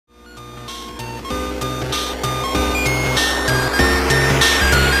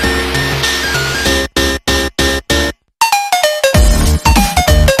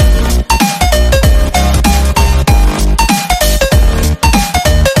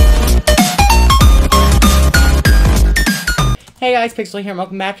Hey guys, Pixel here, and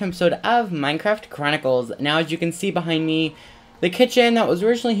welcome back to an episode of Minecraft Chronicles. Now, as you can see behind me, the kitchen that was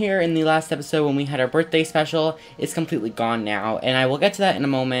originally here in the last episode when we had our birthday special is completely gone now, and I will get to that in a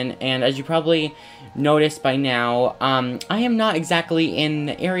moment. And as you probably noticed by now, I am not exactly in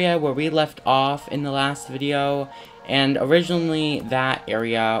the area where we left off in the last video, and originally that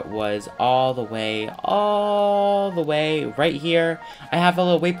area was all the way right here. I have a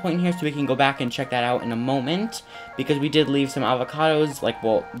little waypoint here so we can go back and check that out in a moment, because we did leave some avocados, like,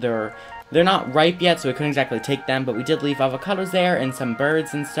 well, they're not ripe yet, so we couldn't exactly take them, but we did leave avocados there and some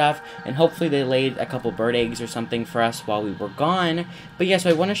birds and stuff, and hopefully they laid a couple bird eggs or something for us while we were gone. But yeah, so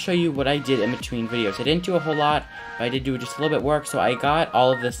I want to show you what I did in between videos. I didn't do a whole lot, but I did do just a little bit work, so I got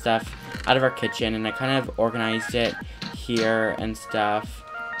all of this stuff out of our kitchen, and I kind of organized it here and stuff,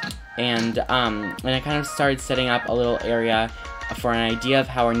 and I kind of started setting up a little area for an idea of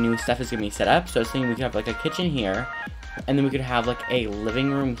how our new stuff is going to be set up. So I was thinking we could have like a kitchen here, and then we could have like a living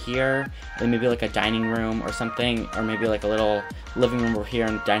room here, and maybe like a dining room or something, or maybe like a little living room over here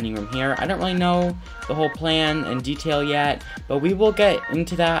and dining room here. I don't really know the whole plan in detail yet, but we will get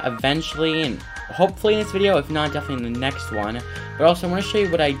into that eventually, and hopefully in this video, if not definitely in the next one. But also I want to show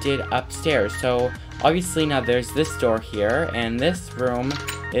you what I did upstairs. So obviously now there's this door here, and this room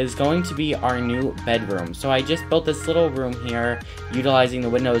is going to be our new bedroom. So I just built this little room here, utilizing the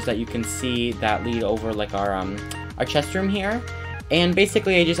windows that you can see that lead over like our chest room here. And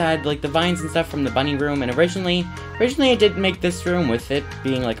basically I just added like the vines and stuff from the bunny room, and originally I did make this room with it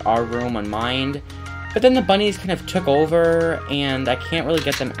being like our room on mine. But then the bunnies kind of took over, and I can't really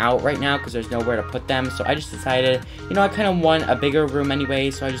get them out right now because there's nowhere to put them. So I just decided, you know, I kind of want a bigger room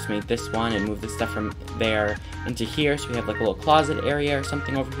anyway, so I just made this one and moved the stuff from there into here. So we have like a little closet area or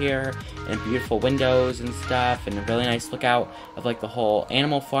something over here, and beautiful windows and stuff, and a really nice lookout of like the whole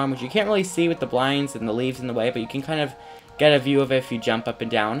animal farm, which you can't really see with the blinds and the leaves in the way, but you can kind of get a view of it if you jump up and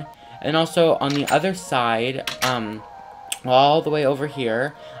down. And also on the other side, all the way over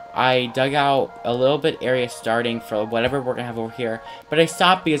here, I dug out a little bit area starting for whatever we're gonna have over here, but I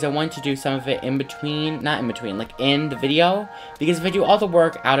stopped because I wanted to do some of it in between, not in between, like in the video, because if I do all the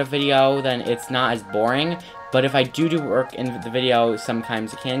work out of video, then it's not as boring. But if I do work in the video,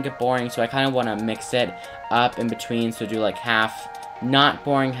 sometimes it can get boring, so I kind of want to mix it up in between, so do like half not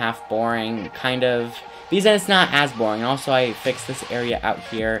boring, half boring, kind of, because then it's not as boring. Also, I fixed this area out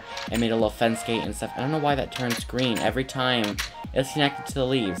here and made a little fence gate and stuff. I don't know why that turns green every time it's connected to the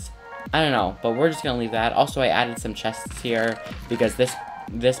leaves. I don't know, but we're just gonna leave that. Also, I added some chests here because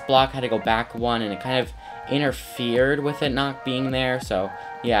this block had to go back one, and it kind of interfered with it not being there. So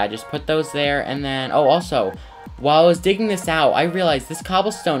yeah, I just put those there. And then, oh, also, while I was digging this out, I realized this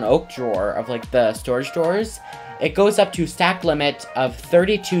cobblestone oak drawer of like the storage drawers, it goes up to stack limit of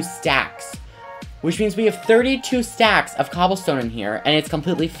 32 stacks. Which means we have 32 stacks of cobblestone in here, and it's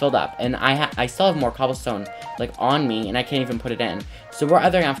completely filled up. And I still have more cobblestone, like, on me, and I can't even put it in. So we're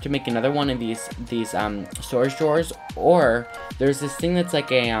either gonna have to make another one of these storage drawers, or there's this thing that's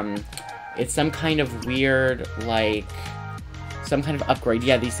like a, it's some kind of weird, like, some kind of upgrade.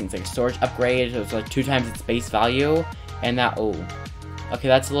 Yeah, these things, like storage upgrade, it's like 2 times its base value, and that, oh. Okay,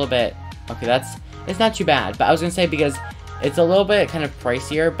 that's a little bit, okay, it's not too bad. But I was gonna say, because it's a little bit kind of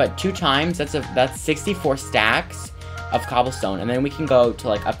pricier, but 2 times, that's 64 stacks of cobblestone. And then we can go to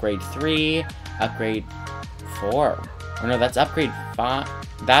like upgrade 3, upgrade 4. Oh no, that's upgrade 5.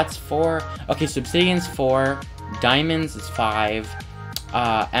 That's 4. Okay, so obsidian's 4, diamonds is 5,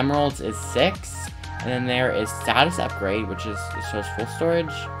 emeralds is 6, and then there is status upgrade, which is, it shows full storage.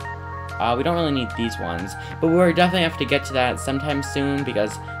 We don't really need these ones, but we're definitely have to get to that sometime soon,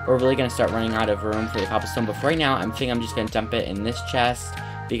 because we're really going to start running out of room for the cobblestone. But for right now, I'm just going to dump it in this chest,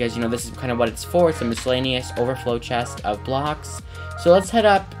 because, you know, this is kind of what it's for. It's a miscellaneous overflow chest of blocks. So let's head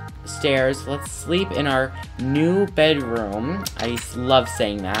upstairs. Let's sleep in our new bedroom. I love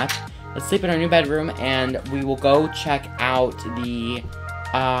saying that. Let's sleep in our new bedroom, and we will go check out the,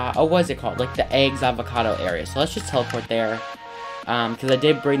 oh, what is it called? Like the eggs avocado area. So let's just teleport there. Because I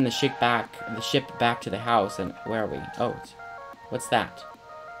did bring the ship back to the house, and where are we? Oh, what's that?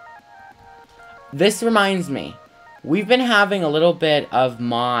 This reminds me, we've been having a little bit of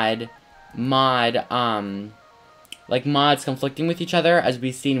like mods conflicting with each other, as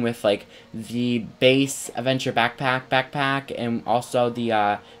we've seen with like the base adventure backpack, and also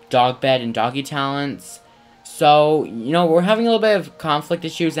the dog bed and doggy talents. So, you know, we're having a little bit of conflict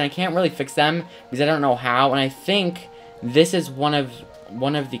issues, and I can't really fix them because I don't know how, and I think this is one of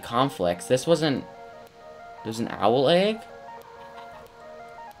the conflicts. There's an owl egg?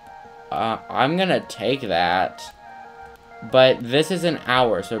 I'm gonna take that. But this isn't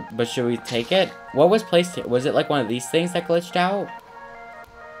ours, so, but should we take it? What was placed here? Was it like one of these things that glitched out?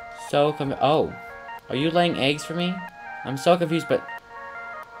 So, oh. Are you laying eggs for me? I'm so confused, but...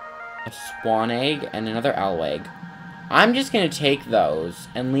 A swan egg and another owl egg. I'm just gonna take those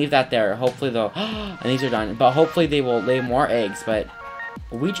and leave that there. Hopefully they'll... and these are done. But hopefully they will lay more eggs, but...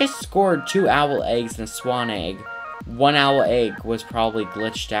 We just scored 2 owl eggs and a swan egg. 1 owl egg was probably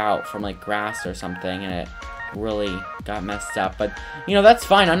glitched out from, like, grass or something, and it really got messed up. But, you know, that's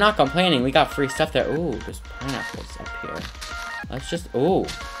fine. I'm not complaining. We got free stuff there. Ooh, there's pineapples up here. Let's just... Ooh.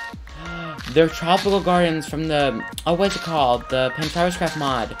 They're tropical gardens from the... Oh, what's it called? The HarvestCraft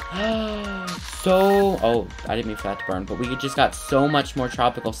mod. So... Oh, I didn't mean for that to burn. But we just got so much more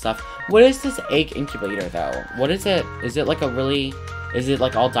tropical stuff. What is this egg incubator, though? What is it? Is it like a really... Is it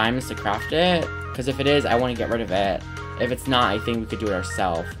like all diamonds to craft it? Because if it is, I want to get rid of it. If it's not, I think we could do it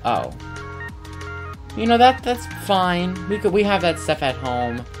ourselves. Oh. You know, that's fine. We have that stuff at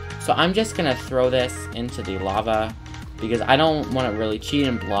home. So I'm just gonna throw this into the lava. Because I don't want to really cheat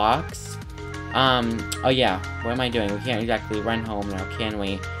in blocks. Oh yeah. What am I doing? We can't exactly run home now, can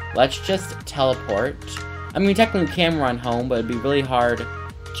we? Let's just teleport. I mean, we technically can run home, but it'd be really hard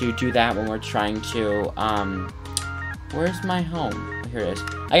to do that when we're trying to, where's my home? Here it is.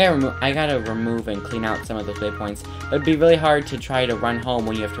 I gotta remove and clean out some of those waypoints. But it'd be really hard to try to run home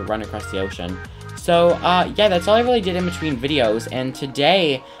when you have to run across the ocean. So, yeah, that's all I really did in between videos. And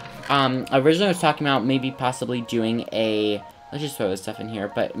today, originally I was talking about maybe possibly doing a... Let's just throw this stuff in here.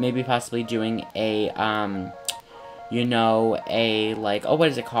 But maybe possibly doing a, you know, a, like... Oh, what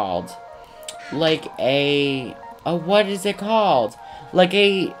is it called? Like a... Oh, what is it called? Like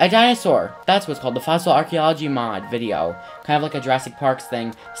a dinosaur. That's what's called. The Fossil Archaeology mod video. Kind of like a Jurassic Parks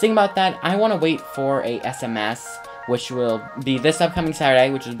thing. Thinking about that, I want to wait for a SMS, which will be this upcoming Saturday,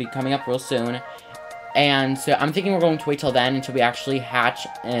 which will be coming up real soon. And so I'm thinking we're going to wait till then until we actually hatch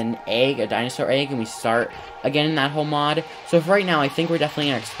an egg, a dinosaur egg, and we start again in that whole mod. So for right now, I think we're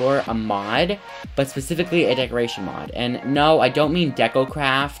definitely going to explore a mod, but specifically a decoration mod. And no, I don't mean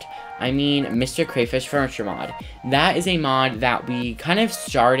BeldCraft. I mean MrCrayfish Furniture mod. That is a mod that we kind of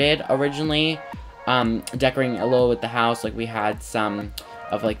started originally, decorating a little with the house. Like we had some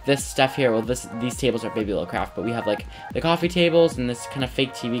of like this stuff here. Well, these tables are BiblioCraft, but we have like the coffee tables and this kind of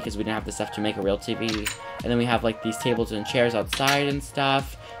fake TV because we didn't have the stuff to make a real TV. And then we have like these tables and chairs outside and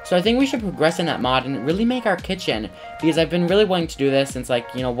stuff. So I think we should progress in that mod and really make our kitchen, because I've been really wanting to do this since, like,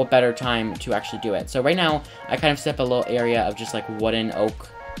 you know, what better time to actually do it. So right now, I kind of set up a little area of just like wooden oak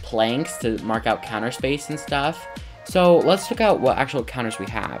planks to mark out counter space and stuff. So let's check out what actual counters we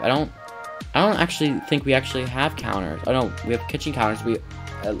have. I don't actually think we actually have counters. Oh no, we have kitchen counters.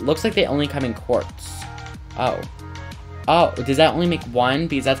 It looks like they only come in quartz. Oh, does that only make one?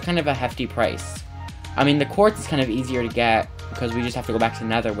 Because that's kind of a hefty price. I mean, the quartz is kind of easier to get because we just have to go back to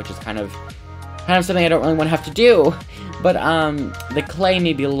Nether, which is kind of something I don't really want to have to do. But the clay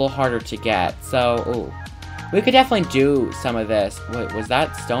may be a little harder to get. So, ooh. We could definitely do some of this. Wait, was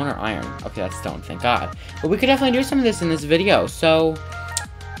that stone or iron? Okay, that's stone, thank God. But we could definitely do some of this in this video. So,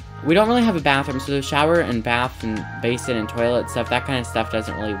 we don't really have a bathroom, so the shower and bath and basin and toilet stuff, that kind of stuff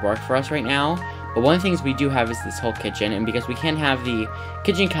doesn't really work for us right now. But one of the things we do have is this whole kitchen, and because we can't have the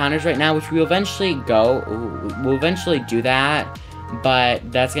kitchen counters right now, which we'll eventually we'll eventually do that,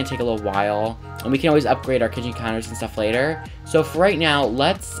 but that's going to take a little while. And we can always upgrade our kitchen counters and stuff later. So for right now,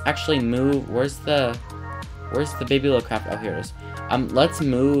 let's actually move, where's the BiblioCraft? Oh, here it is. Let's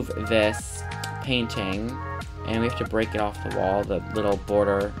move this painting, and we have to break it off the wall, the little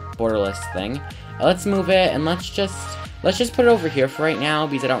borderless thing. Let's move it, and let's just put it over here for right now,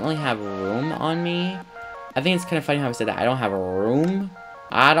 because I don't really have room on me. I think it's kind of funny how I said that. I don't have a room.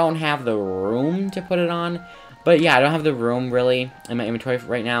 I don't have the room to put it on. But yeah, I don't have the room, really, in my inventory for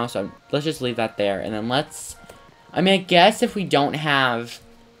right now, so let's just leave that there. And then I mean, I guess if we don't have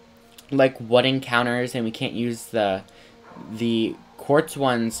like wooden counters and we can't use the quartz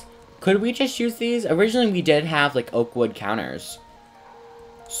ones, could we just use these? Originally we did have like oak wood counters,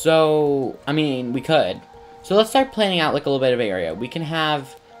 so I mean we could. So let's start planning out like a little bit of area. We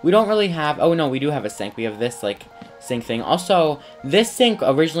don't really have, oh no, we do have a sink. We have this like sink thing. Also, this sink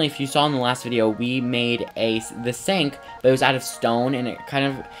originally, if you saw in the last video, we made the sink, but it was out of stone, and it kind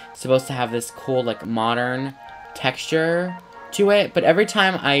of supposed to have this cool like modern texture to it. But every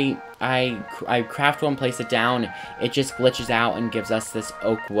time I craft one, place it down, it just glitches out and gives us this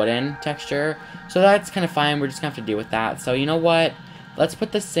oak wooden texture. So that's kind of fine. We're just gonna have to deal with that. So you know what? Let's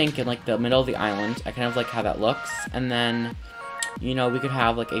put the sink in like the middle of the island. I kind of like how that looks. And then, you know, we could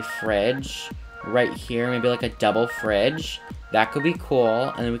have like a fridge right here, maybe like a double fridge. That could be cool.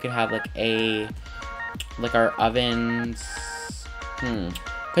 And then we could have like a like our ovens.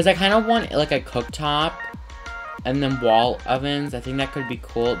 Because I kind of want like a cooktop and then wall ovens. I think that could be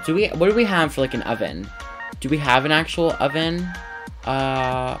cool. What do we have for like an oven? Do we have an actual oven?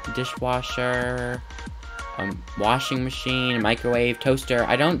 Dishwasher, washing machine, microwave, toaster.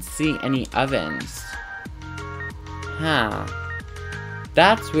 I don't see any ovens. Huh.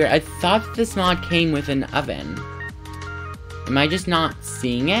 That's weird. I thought this mod came with an oven. Am I just not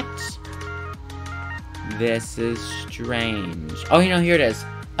seeing it? This is strange. Oh, you know, here it is.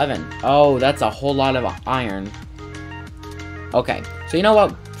 Oven. Oh, that's a whole lot of iron. Okay, so you know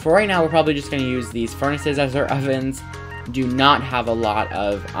what? For right now, we're probably just going to use these furnaces as our ovens. Do not have a lot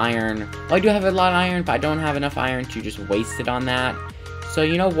of iron. Well, I do have a lot of iron, but I don't have enough iron to just waste it on that. So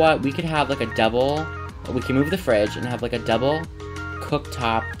you know what? We could have like a double. We can move the fridge and have like a double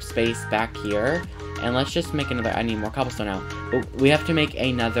cooktop space back here. And let's just make another. I need more cobblestone now. But we have to make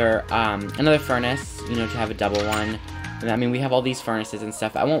another furnace, you know, to have a double one. And I mean, we have all these furnaces and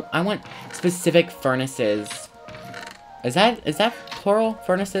stuff. I want specific furnaces. Is that plural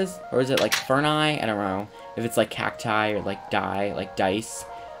furnaces, or is it like ferni? I don't know if it's like cacti or like dice.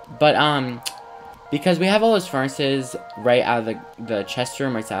 But because we have all those furnaces right out of the chest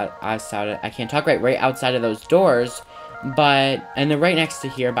room, right outside. I can't talk right outside of those doors. And they're right next to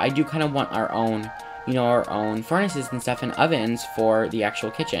here. But I do kind of want our own, you know, our own furnaces and stuff and ovens for the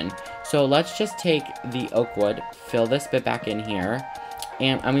actual kitchen. So let's just take the oak wood, fill this bit back in here,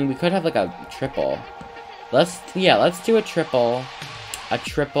 and I mean we could have like a triple. Let's do a triple,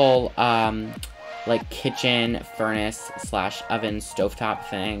 like kitchen furnace / oven stovetop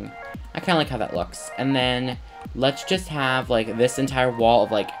thing. I kind of like how that looks. And then let's just have like this entire wall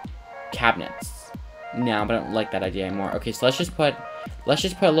of like cabinets. No, but I don't like that idea anymore. Okay, so let's just put a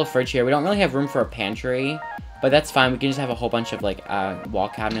little fridge here. We don't really have room for a pantry, but that's fine. We can just have a whole bunch of like wall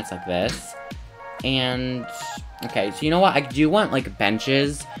cabinets like this. And okay, so you know what? I do want like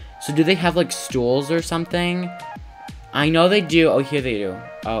benches. So do they have like stools or something? I know they do. Oh, here they do.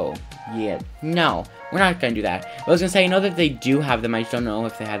 Oh, yeah. No, we're not gonna do that. I was gonna say, I know that they do have them. I just don't know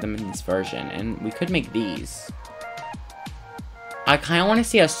if they had them in this version. And we could make these. I kind of want to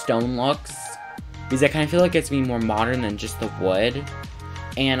see how stone looks, because I kind of feel like it's gonna be more modern than just the wood.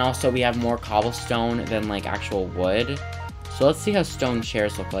 And also we have more cobblestone than like actual wood. So let's see how stone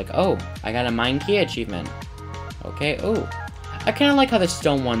chairs look like. Oh, I got a mine key achievement. Okay, oh. I kind of like how the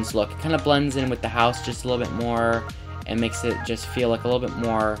stone ones look. It kind of blends in with the house just a little bit more and makes it just feel like a little bit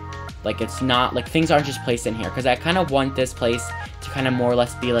more like it's not, like things aren't just placed in here. Because I kind of want this place to kind of more or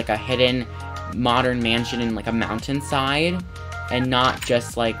less be like a hidden modern mansion in like a mountainside and not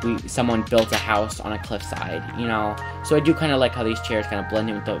just like someone built a house on a cliffside, you know? So I do kind of like how these chairs kind of blend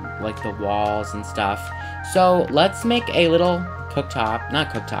in with the walls and stuff. So let's make a little cooktop,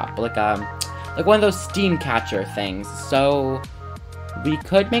 not cooktop, but like one of those steam catcher things. So we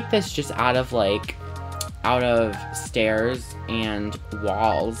could make this just out of stairs and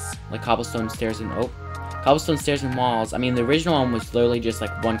walls, like cobblestone stairs and walls. I mean, the original one was literally just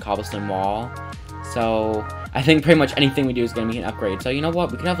like one cobblestone wall. So I think pretty much anything we do is going to be an upgrade. So you know what?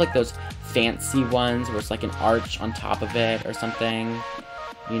 We can have like those fancy ones where it's like an arch on top of it or something.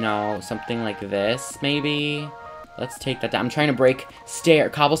 You know, something like this maybe. Let's take that down. I'm trying to break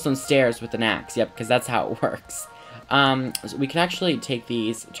cobblestone stairs with an axe. Yep, because that's how it works. So we can actually take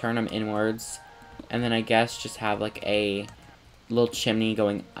these, turn them inwards, and then I guess just have like a little chimney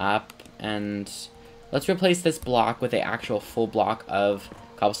going up. And let's replace this block with an actual full block of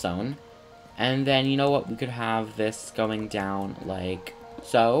cobblestone. And then, you know what? We could have this going down like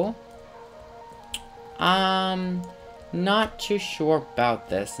so. Not too sure about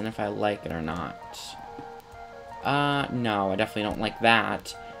this and if I like it or not. No, I definitely don't like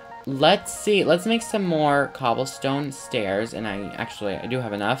that. Let's see. Let's make some more cobblestone stairs. And I do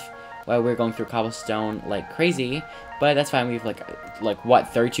have enough. Well, we're going through cobblestone like crazy. But that's fine. We have like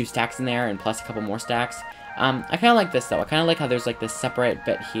what, 32 stacks in there and plus a couple more stacks. I kind of like this though. I kind of like how there's like this separate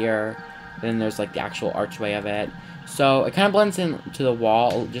bit here. Then there's like the actual archway of it. So it kind of blends into the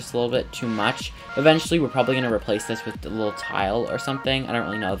wall just a little bit too much. Eventually, we're probably going to replace this with a little tile or something. I don't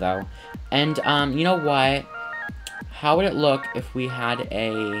really know though. And you know what? How would it look if we had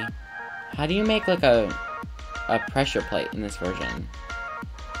a... How do you make like a pressure plate in this version?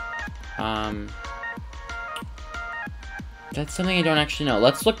 That's something I don't actually know.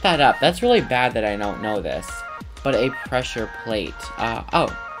 Let's look that up. That's really bad that I don't know this. But a pressure plate.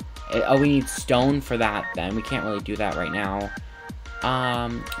 Oh, we need stone for that then. We can't really do that right now.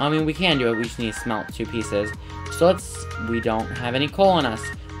 I mean, we can do it. We just need to smelt 2 pieces. So we don't have any coal on us.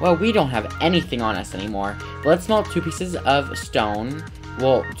 Well, we don't have anything on us anymore. But let's smelt 2 pieces of stone.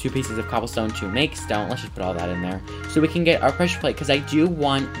 well, 2 pieces of cobblestone to make stone. Let's just put all that in there. So we can get our pressure plate, because I do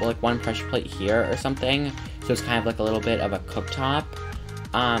want, well, like, 1 pressure plate here or something. So it's kind of like a little bit of a cooktop.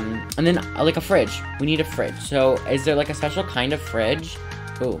 And then, like, a fridge. We need a fridge. So is there, like, a special kind of fridge?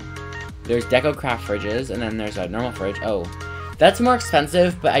 Ooh. There's DecoCraft fridges, and then there's a normal fridge. Oh. That's more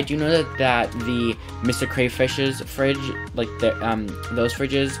expensive, but I do know that the MrCrayfish's fridge, like, those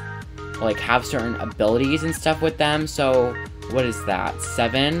fridges, like, have certain abilities and stuff with them. So what is that?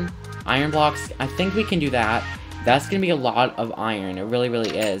 7 iron blocks. I think we can do that. That's gonna be a lot of iron. It really,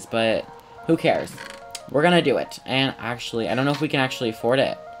 really is. But who cares? We're gonna do it. And actually, I don't know if we can actually afford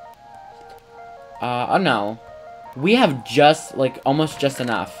it. Oh no. We have just, like, almost just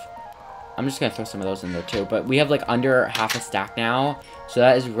enough. I'm just gonna throw some of those in there too. But we have, like, under half a stack now. So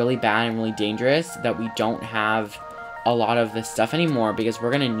that is really bad and really dangerous that we don't have a lot of this stuff anymore, because we're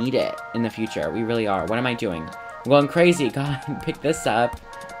gonna need it in the future. We really are. What am I doing? I'm going crazy. God, pick this up,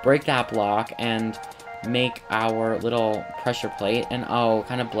 break that block, and make our little pressure plate. And oh,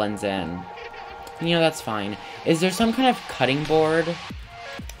 kind of blends in. You know, that's fine. Is there some kind of cutting board?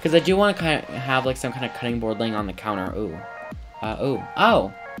 Because I do want to kind of have, like, some kind of cutting board laying on the counter. Ooh. Ooh.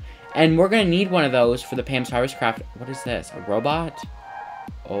 Oh. And we're gonna need one of those for the Pam's HarvestCraft. What is this? A robot?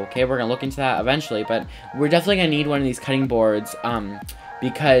 Okay, we're gonna look into that eventually, but we're definitely gonna need one of these cutting boards,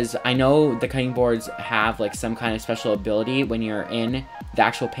 because I know the cutting boards have, like, some kind of special ability when you're in the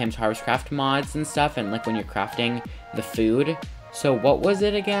actual Pam's HarvestCraft mods and stuff, and, like, when you're crafting the food. So what was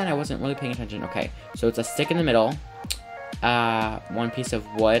it again? I wasn't really paying attention. Okay, so it's a stick in the middle, 1 piece of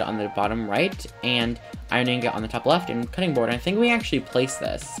wood on the bottom right, and iron ingot on the top left, and cutting board. And I think we actually place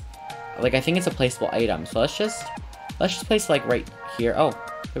this. Like, I think it's a placeable item. So let's just place, like, right here. Oh,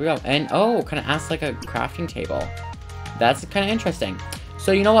 there we go. And oh, kind of acts like a crafting table. That's kind of interesting.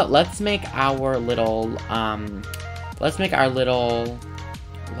 So you know what? Let's make our little,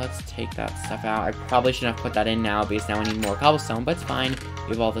 let's take that stuff out. I probably shouldn't have put that in now, because now we need more cobblestone, but it's fine. We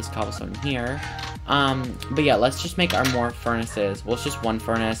have all this cobblestone here. But yeah, let's just make our more furnaces. Well, it's just 1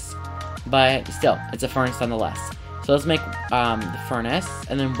 furnace, but still, it's a furnace nonetheless. So let's make, the furnace,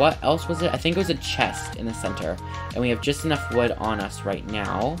 and then what else was it? I think it was a chest in the center, and we have just enough wood on us right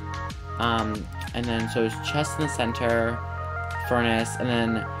now. And then, so it's chest in the center, furnace, and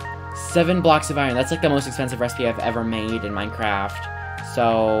then 7 blocks of iron. That's, like, the most expensive recipe I've ever made in Minecraft.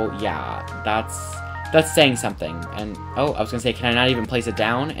 So, yeah, that's saying something. And, oh, I was gonna say, can I not even place it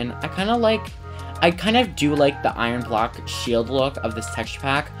down? And I kind of do like the iron block shield look of this texture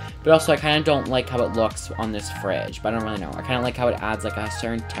pack, but also I kind of don't like how it looks on this fridge, but I don't really know. I kind of like how it adds, like, a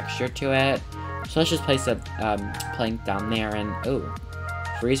certain texture to it. So let's just place a plank down there, and, oh,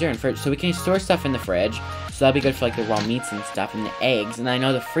 freezer and fridge. So we can store stuff in the fridge, so that'll be good for, like, the raw meats and stuff, and the eggs. And I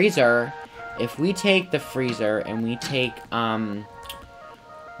know the freezer, if we take the freezer and we take, I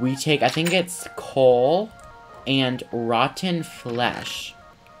think it's coal and rotten flesh.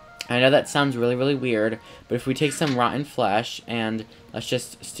 I know that sounds really, really weird, but if we take some rotten flesh, and let's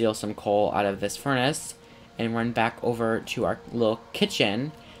just steal some coal out of this furnace, and run back over to our little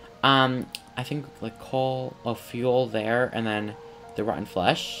kitchen, I think, like, coal, fuel there, and then the rotten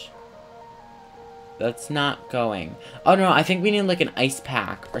flesh. That's not going. Oh, no, I think we need, like, an ice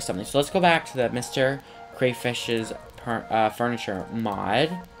pack or something. So let's go back to the MrCrayfish's furniture mod.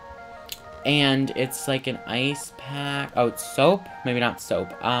 And it's like an ice pack. Oh, it's soap? Maybe not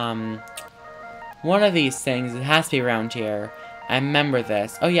soap. One of these things. It has to be around here. I remember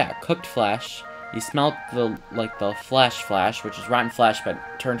this. Oh, yeah. Cooked flesh. You smelt the flesh, which is rotten flesh, but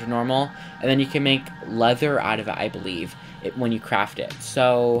turned to normal. And then you can make leather out of it, I believe, when you craft it.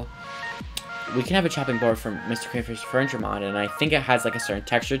 So we can have a chopping board from MrCrayfish's furniture mod, and I think it has, like, a certain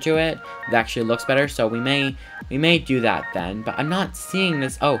texture to it that actually looks better, so we may do that then, but I'm not seeing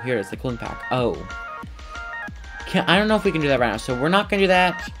this. Oh, here it is, the cooling pack. Oh. I don't know if we can do that right now, so we're not gonna do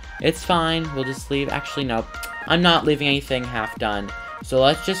that. It's fine, we'll just leave. Actually, nope. I'm not leaving anything half done. So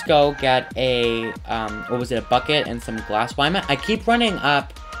let's just go get a, what was it, a bucket and some glass. Why am I keep running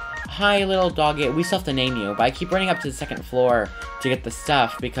up. Hi, little doggy. We still have to name you, but I keep running up to the 2nd floor to get the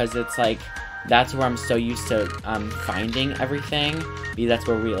stuff, because it's, like, that's where I'm so used to, finding everything. Because that's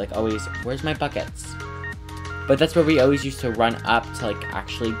where we, like, always, where's my buckets? But that's where we always used to run up to, like,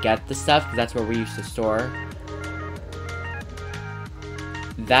 actually get the stuff, because that's where we used to store.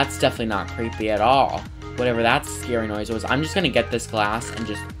 That's definitely not creepy at all. Whatever that scary noise was. I'm just gonna get this glass and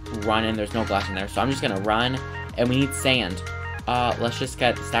just run in. There's no glass in there, so I'm just gonna run. And we need sand. Let's just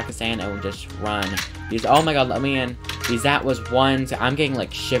get a stack of sand and we'll just run. Because, oh my god, let me in. Because that was one, I'm getting,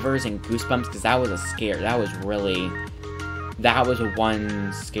 like, shivers and goosebumps, because that was a scare. That was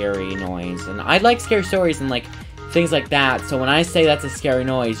one scary noise. And I like scary stories, and, like, things like that. So when I say that's a scary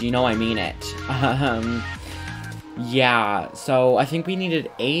noise, you know I mean it. Yeah, so I think we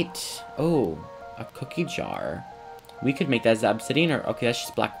needed 8. Oh, a cookie jar. We could make that as obsidian, or okay, that's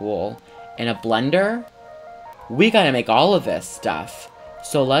just black wool. And a blender. We gotta make all of this stuff.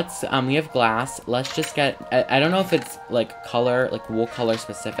 So let's, we have glass. Let's just get, I don't know if it's like color, like wool color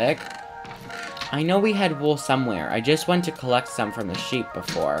specific. I know we had wool somewhere. I just went to collect some from the sheep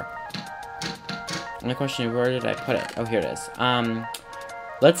before. My question is, where did I put it? Oh, here it is.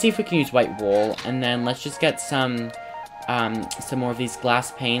 Let's see if we can use white wool, and then let's just get some more of these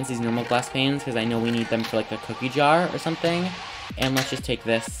glass panes, these normal glass panes, because I know we need them for, like, the cookie jar or something. And let's just take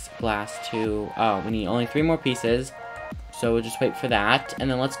this glass to, oh, we need only 3 more pieces, so we'll just wait for that. And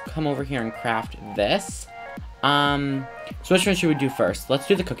then let's come over here and craft this. So which one should we do first? Let's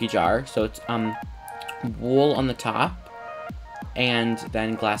do the cookie jar, so it's, wool on the top, and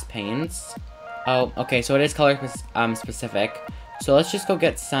then glass panes. Oh, okay, so it is color specific. So let's just go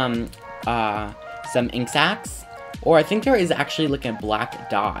get some ink sacs. Or I think there is actually like a black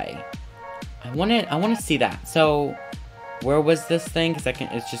dye. I want to see that. So where was this thing? Because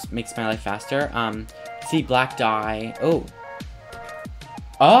it just makes my life faster. See black dye.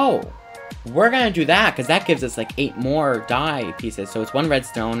 Oh, we're gonna do that because that gives us like 8 more dye pieces. So it's 1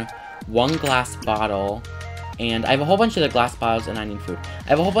 redstone, 1 glass bottle, and I have a whole bunch of the glass bottles, and I need food. I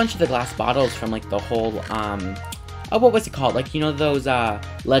have a whole bunch of the glass bottles from like the whole oh, what was it called? Like, you know those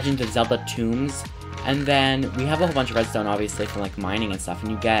Legend of Zelda tombs. And then we have a whole bunch of redstone, obviously, from like mining and stuff.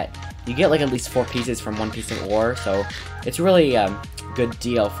 And you get like at least 4 pieces from 1 piece of ore. So it's really a good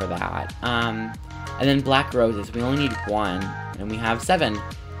deal for that. And then black roses. We only need 1, and we have 7.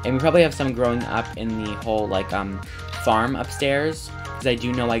 And we probably have some growing up in the whole like farm upstairs, because I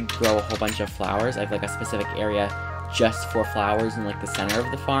do know I grow a whole bunch of flowers. I have like a specific area just for flowers in like the center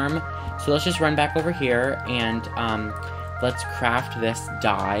of the farm. So let's just run back over here and let's craft this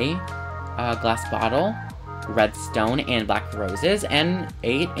dye. Glass bottle, redstone, and black roses, and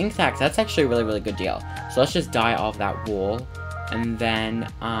 8 ink sacs. That's actually a really, really good deal. So let's just dye all of that wool, and then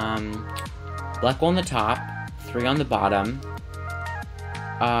black wool on the top, 3 on the bottom,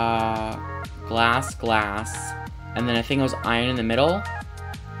 glass, and then I think it was iron in the middle.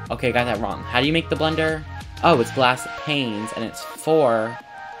 Okay, I got that wrong. How do you make the blender? Oh, it's glass panes, and it's 4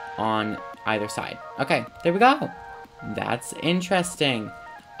 on either side. Okay, there we go. That's interesting.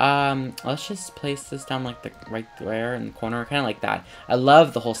 Let's just place this down like right there in the corner, kind of like that. I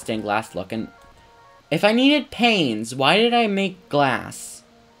love the whole stained glass look, and if I needed panes, why did I make glass?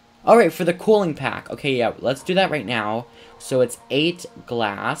 Alright, for the cooling pack. Okay, yeah, let's do that right now. So it's 8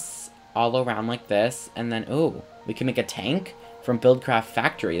 glass all around like this, and then, ooh, we can make a tank from BuildCraft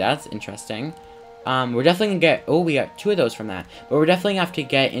Factory. That's interesting. We're definitely gonna get, oh, we got 2 of those from that, but we're definitely gonna have to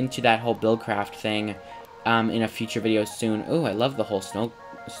get into that whole BuildCraft thing, in a future video soon. Ooh, I love the whole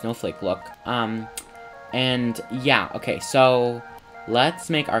snowflake look. And yeah, okay, so let's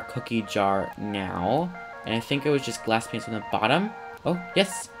make our cookie jar now, and I think it was just glass panes on the bottom. Oh,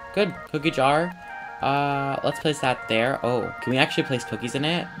 yes, good, cookie jar. Let's place that there. Oh, can we actually place cookies in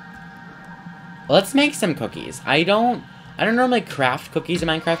it? Let's make some cookies. I don't normally craft cookies in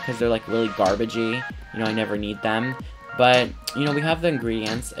Minecraft because they're like really garbagey. You know, I never need them. But, you know, we have the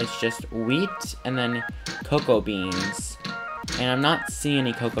ingredients. It's just wheat and then cocoa beans. And I'm not seeing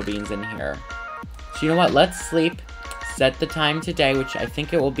any cocoa beans in here. So you know what? Let's sleep. Set the time today, which I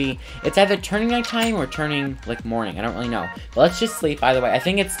think it will be... It's either turning nighttime or turning, like, morning. I don't really know. But let's just sleep, by the way. I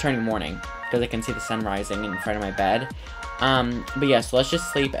think it's turning morning, because I can see the sun rising in front of my bed. But yeah, so let's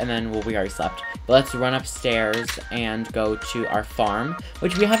just sleep, and then, well, we already slept. But let's run upstairs and go to our farm,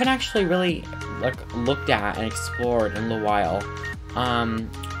 which we haven't actually really, like, looked at and explored in a little while.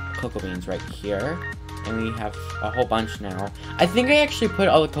 Cocoa beans right here. And we have a whole bunch now. I think I actually put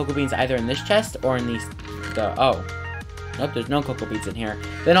all the cocoa beans either in this chest or in oh. Nope, there's no cocoa beans in here.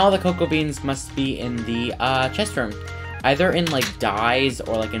 Then all the cocoa beans must be in the chest room. Either in like dyes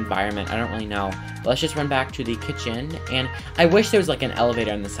or like environment. I don't really know. But let's just run back to the kitchen. And I wish there was like an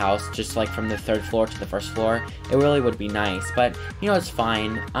elevator in this house. Just like from the 3rd floor to the 1st floor. It really would be nice. But you know, it's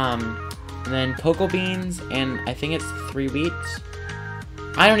fine. And then cocoa beans. And I think it's 3 wheat.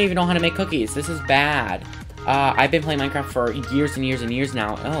 I don't even know how to make cookies. This is bad. I've been playing Minecraft for years and years and years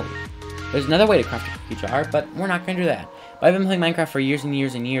now. Oh, there's another way to craft a cookie jar, but we're not going to do that. But I've been playing Minecraft for years and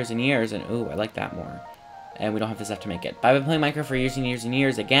years and years and years, and ooh, I like that more. And we don't have the stuff to make it. But I've been playing Minecraft for years and years and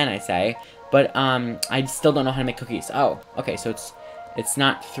years, again, I say. But, I still don't know how to make cookies. Oh, okay, so it's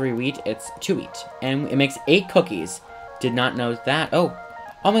not 3 wheat, it's 2 wheat. And it makes 8 cookies. Did not know that. Oh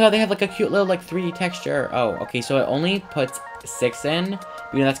my god, they have like a cute little like 3D texture. Oh, okay, so it only puts 6 in.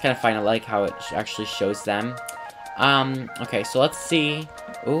 You know, that's kind of fine. I like how it actually shows them. Okay, so let's see.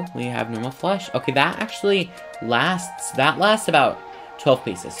 Oh, we have normal flesh. Okay, that actually lasts about 12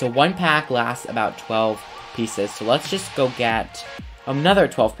 pieces. So one pack lasts about 12 pieces. So let's just go get another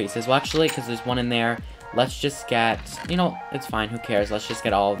 12 pieces. Well, actually, because there's one in there, let's just get, you know, it's fine, who cares? Let's just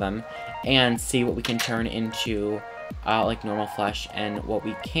get all of them and see what we can turn into, like, normal flesh and what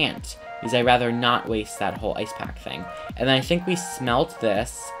we can't. Because I'd rather not waste that whole ice pack thing. And then I think we smelt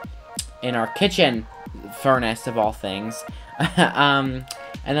this in our kitchen furnace, of all things. And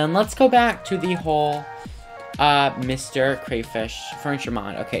then let's go back to the whole MrCrayfish furniture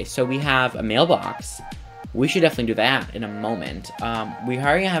mod. Okay, so we have a mailbox. We should definitely do that in a moment. We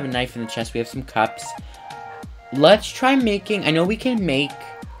already have a knife in the chest. We have some cups. Let's try making... I know we can make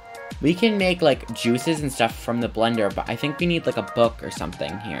like juices and stuff from the blender, but I think we need like a book or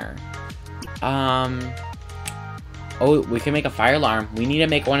something here. Oh, we can make a fire alarm. We need to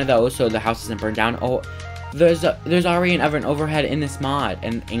make one of those so the house doesn't burn down. Oh, there's already an oven overhead in this mod,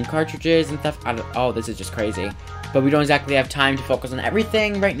 and ink cartridges and stuff. Oh, this is just crazy. But we don't exactly have time to focus on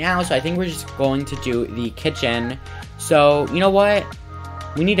everything right now, so I think we're just going to do the kitchen. So, you know what?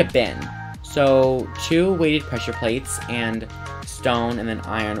 We need a bin. So, 2 weighted pressure plates and stone and then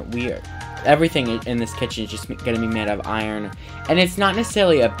iron. Everything in this kitchen is just going to be made of iron. And it's not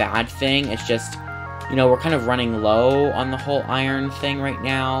necessarily a bad thing. It's just, you know, we're kind of running low on the whole iron thing right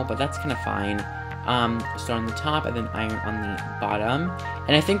now, but that's kind of fine. Stone on the top and then iron on the bottom.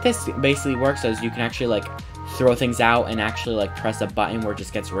 And I think this basically works as you can actually, like, throw things out and actually, like, press a button where it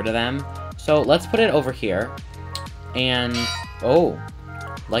just gets rid of them. So let's put it over here. And, oh,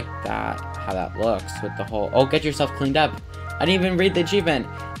 like that, how that looks with the whole, oh, get yourself cleaned up. I didn't even read the achievement,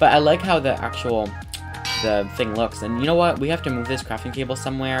 but I like how the thing looks. And you know what? We have to move this crafting table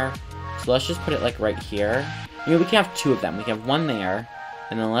somewhere. So let's just put it, like, right here. You know, we can have 2 of them. We can have one there.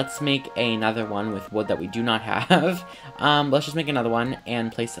 And then let's make another one with wood that we do not have. Let's just make another one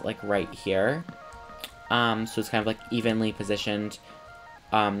and place it, like, right here. So it's kind of, like, evenly positioned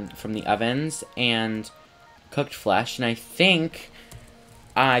from the ovens. And cooked flesh. And I think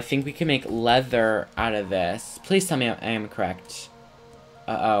we can make leather out of this. Please tell me I am correct.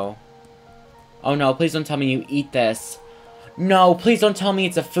 Uh-oh. Oh, no. Please don't tell me you eat this. No, please don't tell me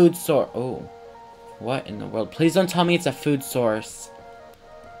it's a food source. Oh. What in the world? Please don't tell me it's a food source.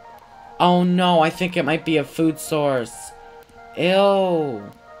 Oh, no. I think it might be a food source. Ew.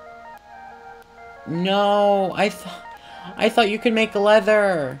 No. I thought you could make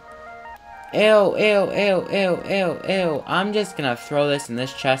leather. Ew, ew, ew, ew, ew, ew. I'm just gonna throw this in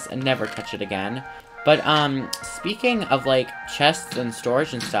this chest and never touch it again. But, speaking of, like, chests and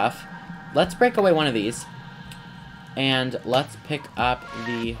storage and stuff, let's break away one of these. And let's pick up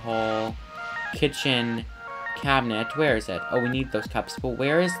the whole kitchen cabinet. Where is it? Oh, we need those cups. But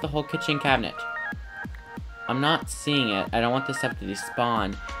where is the whole kitchen cabinet? I'm not seeing it. I don't want this stuff to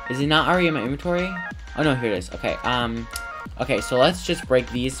despawn. Is it not already in my inventory? Oh, no, here it is. Okay, okay, so let's just break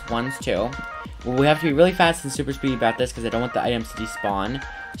these ones, too. Well, we have to be really fast and super speedy about this because I don't want the items to despawn.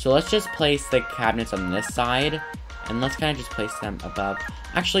 So let's just place the cabinets on this side. And let's kind of just place them above.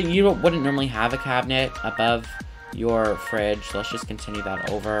 Actually, you wouldn't normally have a cabinet above your fridge. So let's just continue that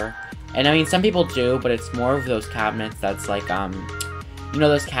over. And I mean, some people do, but it's more of those cabinets that's like, you know,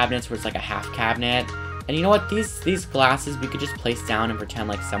 those cabinets where it's like a half cabinet. And you know what? These glasses we could just place down and pretend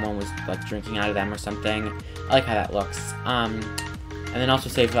like someone was like drinking out of them or something. I like how that looks. And then also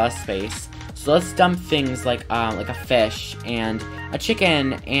save us space. So let's dump things like a fish and a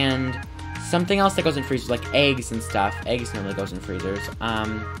chicken and something else that goes in freezers, like eggs and stuff. Eggs normally goes in freezers.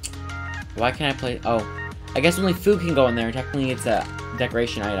 Why can't I play? Oh, I guess only food can go in there. Technically, it's a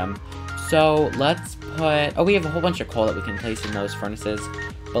decoration item. So let's put. Oh, we have a whole bunch of coal that we can place in those furnaces.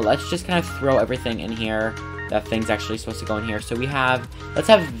 But let's just kind of throw everything in here. That thing's actually supposed to go in here. So we have. Let's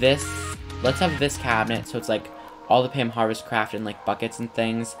have this cabinet. So it's like all the HarvestCraft and like buckets and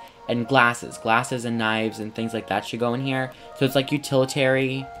things. And glasses and knives and things like that should go in here. So it's like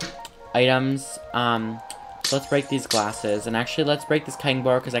utilitarian items. So let's break these glasses. And actually, let's break this cutting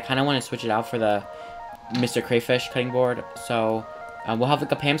board because I kind of want to switch it out for the MrCrayfish cutting board. So we'll have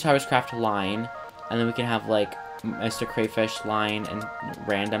like a Pam's HarvestCraft line. And then we can have like MrCrayfish line and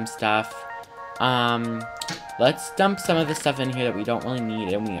random stuff. Let's dump some of the stuff in here that we don't really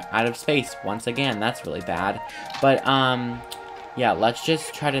need. And we're out of space once again. That's really bad. But, yeah, let's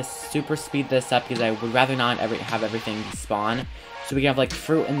just try to super speed this up because I would rather not have everything spawn. So we can have, like,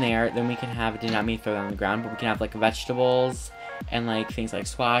 fruit in there. Then we can have, did not mean to throw that on the ground, but we can have, like, vegetables and, like, things like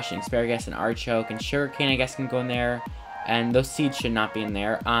squash and asparagus and artichoke and sugarcane, I guess, can go in there. And those seeds should not be in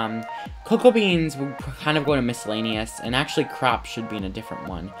there. Cocoa beans will kind of go to miscellaneous. And actually, crops should be in a different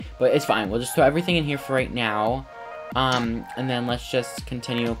one. But it's fine. We'll just throw everything in here for right now. And then let's just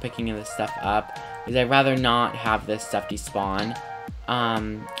continue picking this stuff up, because I'd rather not have this stuff despawn.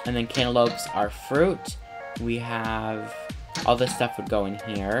 And then cantaloupes are fruit. We have all this stuff would go in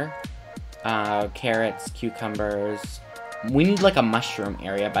here. Carrots, cucumbers. We need like a mushroom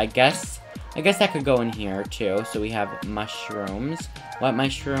area, but I guess that could go in here too. So we have mushrooms. What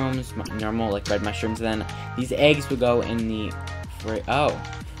mushrooms? Normal, like red mushrooms. And then these eggs would go in the oh.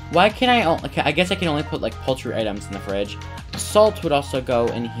 Why can I? Okay, I guess I can only put like poultry items in the fridge. Salt would also go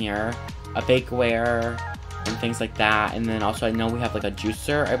in here. A bakeware and things like that. And then also I know we have like a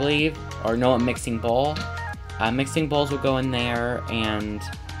juicer, I believe, or no, a mixing bowl. Mixing bowls will go in there, and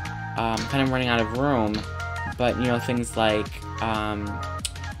kind of running out of room. But you know, things like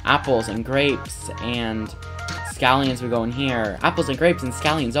apples and grapes and scallions would go in here. Apples and grapes and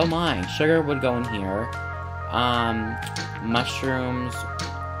scallions, oh my. Sugar would go in here. Mushrooms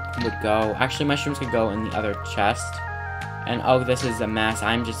would go. Actually, mushrooms could go in the other chest. And oh, this is a mess.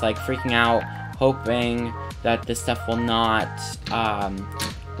 I'm just like freaking out, hoping that this stuff will not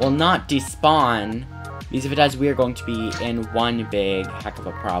despawn. Because if it does, we are going to be in one big heck of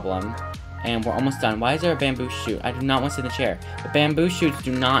a problem. And we're almost done. Why is there a bamboo shoot? I do not want to sit in the chair. The bamboo shoots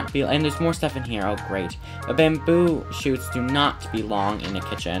do not be... And there's more stuff in here. Oh, great. The bamboo shoots do not belong in a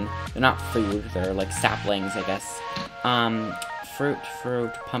kitchen. They're not food. They're like saplings, I guess.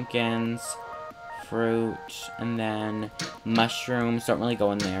 Fruit, pumpkins, fruit, and then mushrooms don't really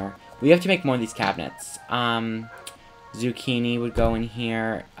go in there. We have to make more of these cabinets. Zucchini would go in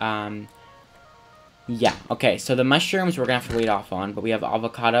here. Yeah, okay, so the mushrooms we're gonna have to wait off on, but we have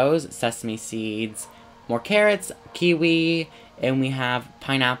avocados, sesame seeds, more carrots, kiwi, and we have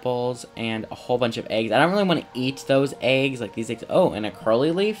pineapples and a whole bunch of eggs. I don't really want to eat those eggs, like these eggs. Oh, and a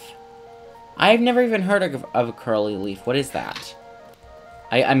curly leaf? I've never even heard of a curly leaf. What is that?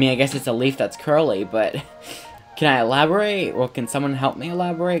 I mean, I guess it's a leaf that's curly, but can I elaborate? Or can someone help me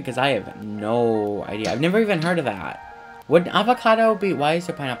elaborate? Because I have no idea. I've never even heard of that. Would avocado be... Why is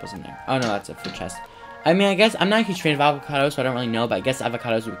there pineapples in there? Oh, no, that's a fruit chest. I mean, I guess I'm not a huge fan of avocados, so I don't really know, but I guess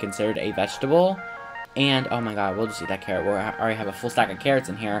avocados would be considered a vegetable. And, oh my god, we'll just eat that carrot. We already have a full stack of carrots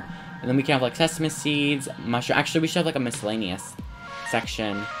in here. And then we can have, like, sesame seeds, mushroom. Actually, we should have, like, a miscellaneous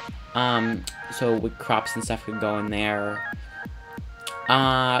section. So with crops and stuff could go in there.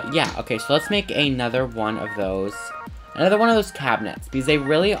 Yeah, okay, so let's make another one of those. Another one of those cabinets, because they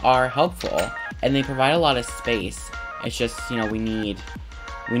really are helpful, and they provide a lot of space. It's just, you know, we need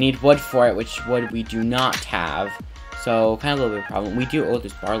wood for it, which wood we do not have. So, kind of a little bit of a problem. We do, oh,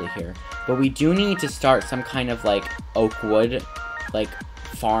 there's barley here. But we do need to start some kind of, like, oak wood, like,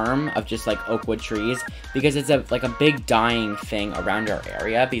 farm of just, like, oak wood trees. Because it's, like, a big dying thing around our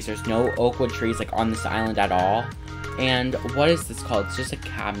area. Because there's no oak wood trees, like, on this island at all. And what is this called? It's just a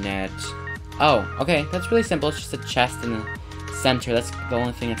cabinet. Oh, okay. That's really simple. It's just a chest in the center. That's the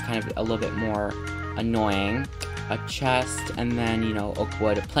only thing that's kind of a little bit more annoying. A chest, and then, you know, oak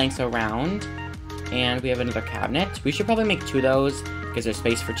wood planks around. And we have another cabinet. We should probably make two of those, because there's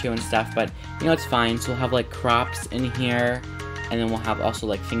space for two and stuff, but, you know, it's fine. So we'll have, like, crops in here, and then we'll have also,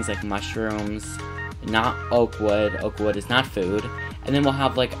 like, things like mushrooms, not oak wood. Oak wood is not food. And then we'll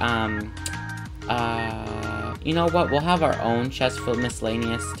have, like, you know what? We'll have our own chest full of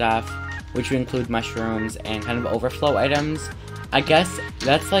miscellaneous stuff, which would include mushrooms and kind of overflow items. I guess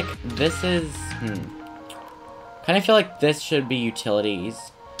that's, like, this is, kind of feel like this should be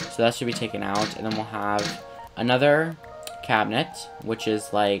utilities, so that should be taken out, and then we'll have another cabinet, which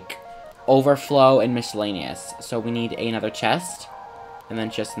is like overflow and miscellaneous. So we need another chest, and then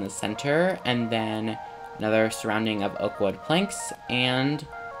just in the center, and then another surrounding of oak wood planks, and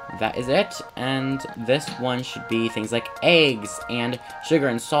that is it. And this one should be things like eggs, and sugar,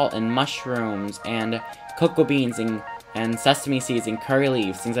 and salt, and mushrooms, and cocoa beans, and sesame seeds, and curry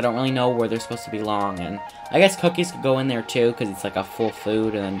leaves, things I don't really know where they're supposed to belong. And I guess cookies could go in there too, because it's like a full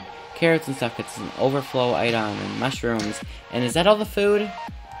food, and then carrots and stuff gets an overflow item, and mushrooms. And is that all the food?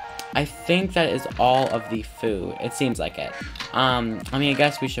 I think that is all of the food. It seems like it. I mean, I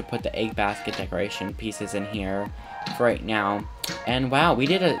guess we should put the egg basket decoration pieces in here for right now. And wow, we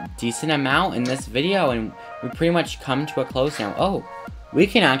did a decent amount in this video, and we pretty much come to a close now. Oh, we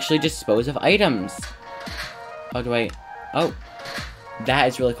can actually dispose of items. Oh, oh, that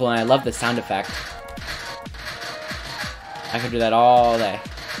is really cool, and I love the sound effect. I could do that all day.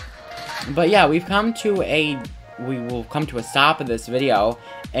 But yeah, we will come to a stop of this video,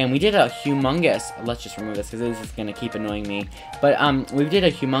 and we did a humongous, let's just remove this, because this is going to keep annoying me. But, we did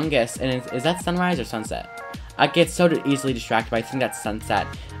a humongous, and is that sunrise or sunset? I get so easily distracted by, I think that's sunset.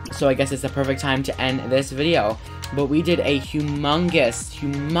 So I guess it's the perfect time to end this video. But we did a humongous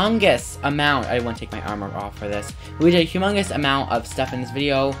amount. I want to take my armor off for this. We did a humongous amount of stuff in this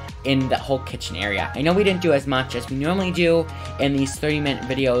video in the whole kitchen area. I know we didn't do as much as we normally do in these 30-minute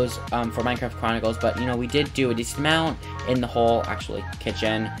videos for Minecraft Chronicles, but you know, we did do a decent amount in the whole, actually,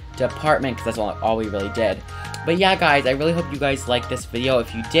 kitchen department, because that's all we really did. But yeah, guys, I really hope you guys liked this video.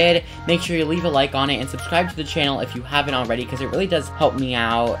 If you did, make sure you leave a like on it and subscribe to the channel if you haven't already, because it really does help me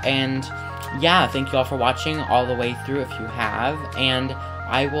out. And yeah, thank you all for watching all the way through if you have, and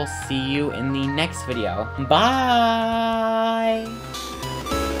I will see you in the next video. Bye!